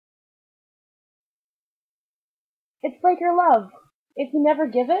It's like your love. If you never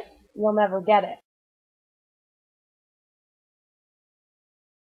give it, you'll never get it.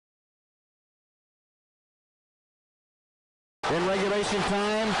 In regulation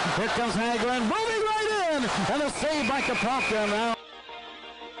time, here comes Hagland, moving right in, and a save by Kapalka now.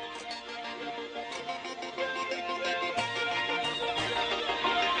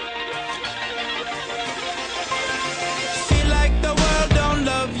 Feel like the world don't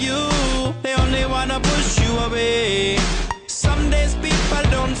love you, they only wanna push you away. Some days people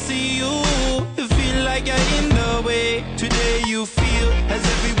don't see you, you feel like you're in the way. Today you feel as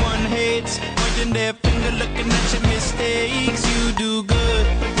everyone hates, pointing their finger looking at your mistakes. You do good,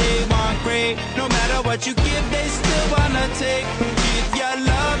 but they want great. No matter what you give, they still wanna take. Give your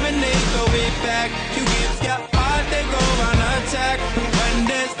love and they go way back. You give your heart, they go on attack. When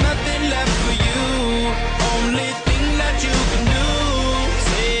there's nothing left for you, only thing that you can do,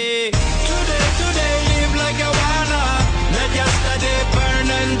 say today live like you wanna. Let yesterday burn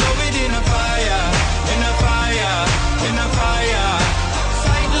and go within a fire, in a fire, in a fire.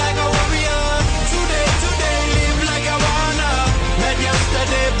 Fight like a warrior. Today live like you wanna. Let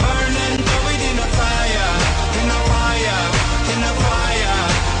yesterday burn and go within a fire, in a fire, in a fire.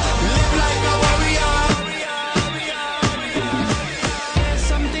 Live like a warrior. There's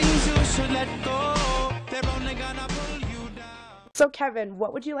some things you should let go. They're only gonna pull you down. So Kevin,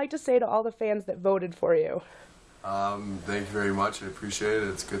 what would you like to say to all the fans that voted for you? Thank you very much. I appreciate it.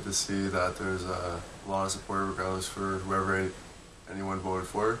 It's good to see that there's a lot of support regardless for whoever anyone voted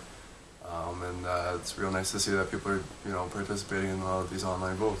for. And it's real nice to see that people are, participating in a lot of these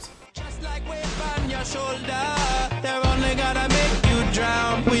online votes. Just like weight on your shoulder, they're only gonna make you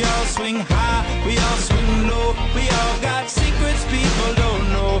drown. We all swing high, we all swing low. We all got secrets people don't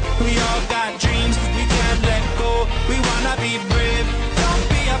know. We all got dreams we can't let go. We wanna be brave, don't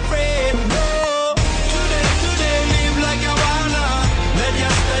be afraid, no. Today live like you wanna. Let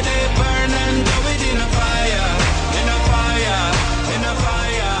yesterday burn and do it in a fire, in a fire, in a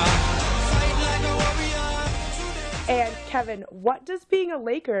fire. Fight like a warrior. And Kevin, what does being a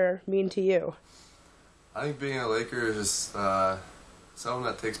Laker mean to you? I think being a Laker is just someone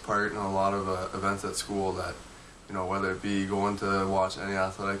that takes part in a lot of events at school that, whether it be going to watch any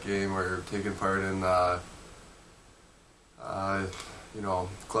athletic game or taking part in,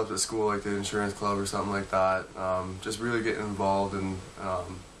 clubs at school like the insurance club or something like that. Just really getting involved and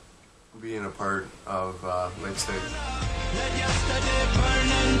being a part of Lake State. Let yesterday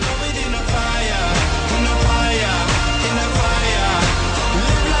burn and go within a fire, in a fire, in a fire.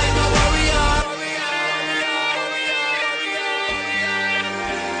 Live like a warrior.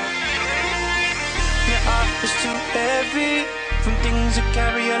 Your heart is too heavy from things you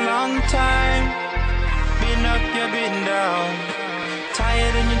carry a long time. Been up, you've been down,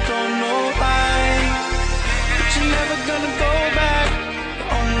 tired and you don't know why. But you're never gonna go back. You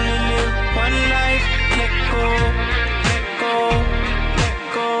only live one life. Let go, let go, let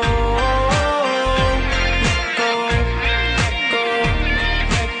go, let go, let go,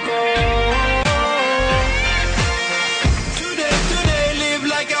 let go. Today live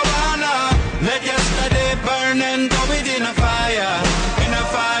like you wanna. Let yesterday burn and go within a fire, in a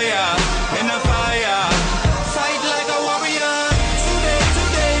fire, in a fire. Fight like a warrior.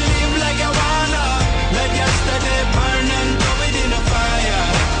 Today live like you wanna. Let yesterday burn and go within a fire,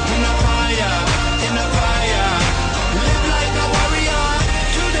 in a fire, in a fire. Live like a warrior.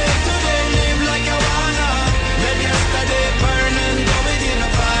 Today live like you wanna. Let yesterday burn and go within a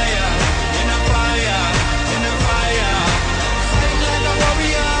fire, in a fire, in a fire. Fight like a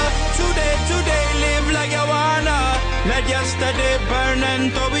warrior. Today live like you wanna. Let yesterday burn and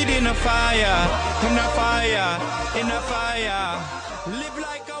go within a fire, in a fire, in a fire. Live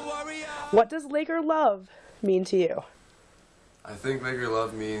like a warrior. What does Laker love mean to you? I think Laker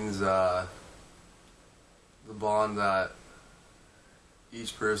love means the bond that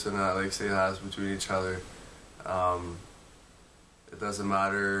each person at Lake State has between each other. It doesn't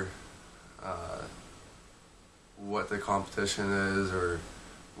matter what the competition is or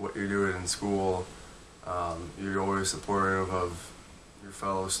what you're doing in school. You're always supportive of your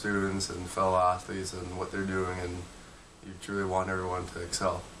fellow students and fellow athletes and what they're doing, and you truly want everyone to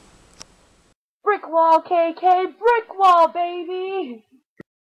excel. Brick wall, KK, brick wall, baby!